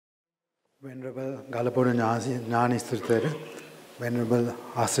Venerable Galapura Gnanistritara, Venerable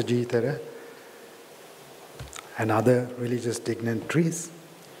Asajitara, and other religious dignitaries,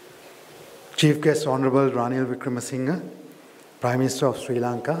 Chief Guest Honorable Ranil Wickramasinghe, Prime Minister of Sri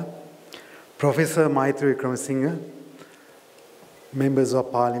Lanka, Professor Maitri Wickramasinghe, Members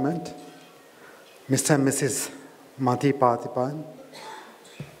of Parliament, Mr. and Mrs. Mati Pathipan,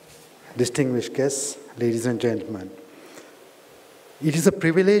 distinguished guests, ladies and gentlemen. It is a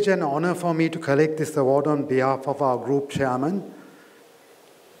privilege and honor for me to collect this award on behalf of our group chairman,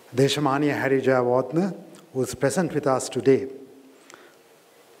 Deshamani Harijayawardene, who is present with us today.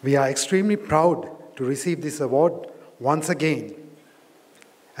 We are extremely proud to receive this award once again,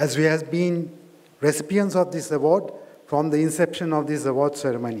 as we have been recipients of this award from the inception of this award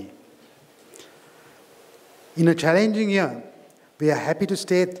ceremony. In a challenging year, we are happy to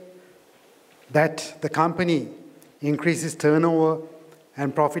state that the company increases turnover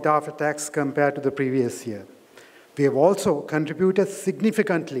and profit after tax compared to the previous year. We have also contributed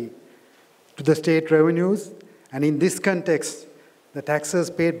significantly to the state revenues, and in this context, the taxes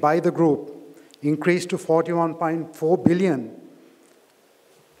paid by the group increased to 41.4 billion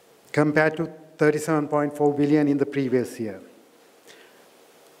compared to 37.4 billion in the previous year.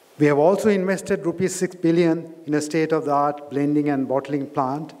 We have also invested rupees 6 billion in a state-of-the-art blending and bottling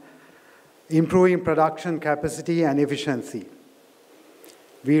plant, improving production capacity and efficiency.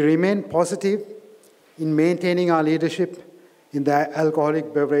 We remain positive in maintaining our leadership in the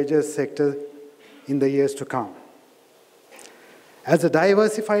alcoholic beverages sector in the years to come. As a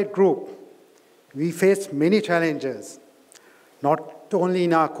diversified group, we face many challenges, not only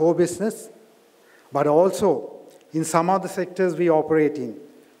in our core business, but also in some of the sectors we operate in,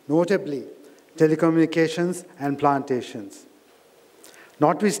 notably telecommunications and plantations.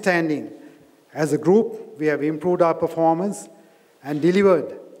 Notwithstanding, as a group, we have improved our performance and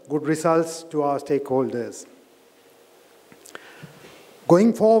delivered good results to our stakeholders.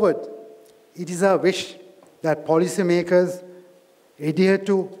 Going forward, it is our wish that policymakers adhere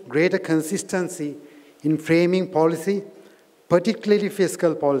to greater consistency in framing policy, particularly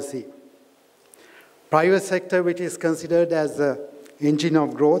fiscal policy. Private sector, which is considered as the engine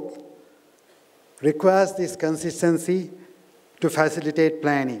of growth, requires this consistency to facilitate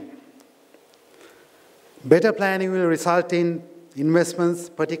planning. Better planning will result in investments,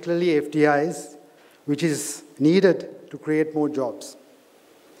 particularly FDIs, which is needed to create more jobs.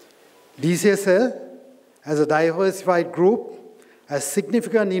 DCSL, as a diversified group, has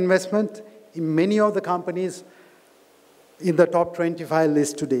significant investment in many of the companies in the top 25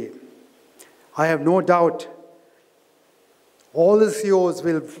 list today. I have no doubt all the CEOs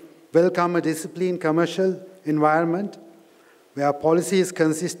will welcome a disciplined commercial environment where policy is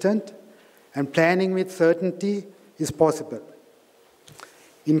consistent and planning with certainty is possible.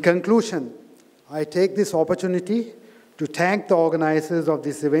 In conclusion, I take this opportunity to thank the organizers of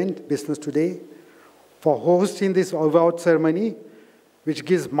this event, Business Today, for hosting this award ceremony, which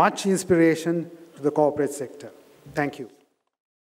gives much inspiration to the corporate sector. Thank you.